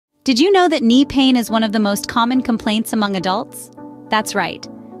Did you know that knee pain is one of the most common complaints among adults? That's right.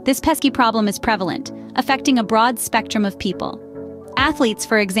 This pesky problem is prevalent, affecting a broad spectrum of people. Athletes,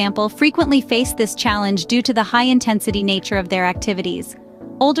 for example, frequently face this challenge due to the high-intensity nature of their activities.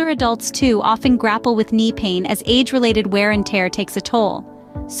 Older adults, too, often grapple with knee pain as age-related wear and tear takes a toll.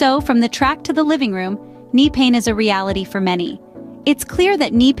 So, from the track to the living room, knee pain is a reality for many. It's clear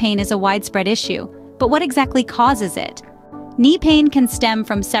that knee pain is a widespread issue, but what exactly causes it? Knee pain can stem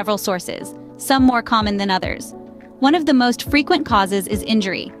from several sources, some more common than others. One of the most frequent causes is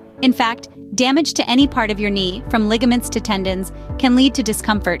injury. In fact, damage to any part of your knee, from ligaments to tendons, can lead to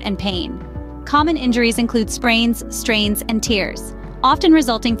discomfort and pain. Common injuries include sprains, strains, and tears, often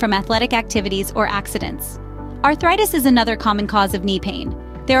resulting from athletic activities or accidents. Arthritis is another common cause of knee pain.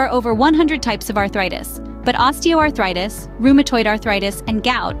 There are over 100 types of arthritis, but osteoarthritis, rheumatoid arthritis, and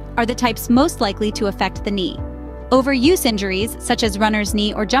gout are the types most likely to affect the knee. Overuse injuries, such as runner's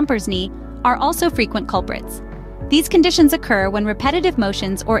knee or jumper's knee, are also frequent culprits. These conditions occur when repetitive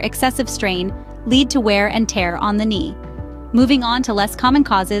motions or excessive strain lead to wear and tear on the knee. Moving on to less common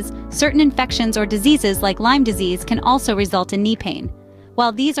causes, certain infections or diseases like Lyme disease can also result in knee pain.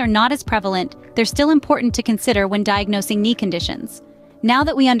 While these are not as prevalent, they're still important to consider when diagnosing knee conditions. Now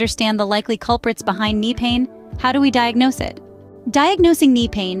that we understand the likely culprits behind knee pain, how do we diagnose it? Diagnosing knee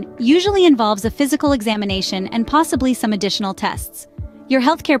pain usually involves a physical examination and possibly some additional tests. Your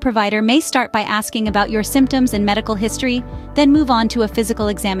healthcare provider may start by asking about your symptoms and medical history, then move on to a physical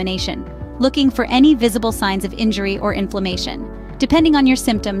examination, looking for any visible signs of injury or inflammation. Depending on your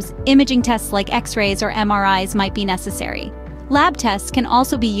symptoms, imaging tests like X-rays or MRIs might be necessary. Lab tests can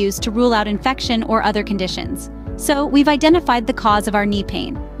also be used to rule out infection or other conditions. So, we've identified the cause of our knee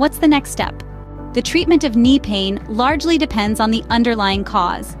pain. What's the next step? The treatment of knee pain largely depends on the underlying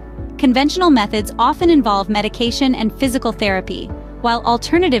cause. Conventional methods often involve medication and physical therapy, while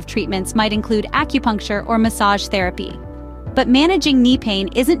alternative treatments might include acupuncture or massage therapy. But managing knee pain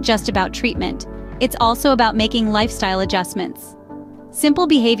isn't just about treatment, it's also about making lifestyle adjustments. Simple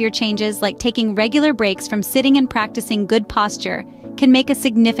behavior changes like taking regular breaks from sitting and practicing good posture can make a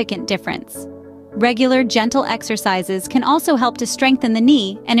significant difference. Regular, gentle exercises can also help to strengthen the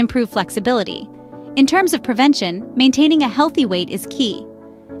knee and improve flexibility. In terms of prevention, maintaining a healthy weight is key.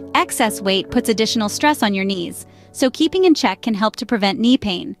 Excess weight puts additional stress on your knees, so keeping in check can help to prevent knee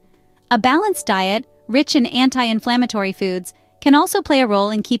pain. A balanced diet, rich in anti-inflammatory foods, can also play a role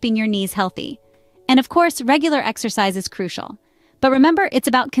in keeping your knees healthy. And of course, regular exercise is crucial. But remember, it's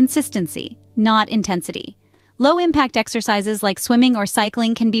about consistency, not intensity. Low-impact exercises like swimming or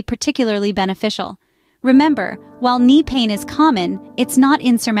cycling can be particularly beneficial. Remember, while knee pain is common, it's not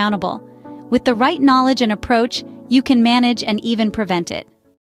insurmountable. With the right knowledge and approach, you can manage and even prevent it.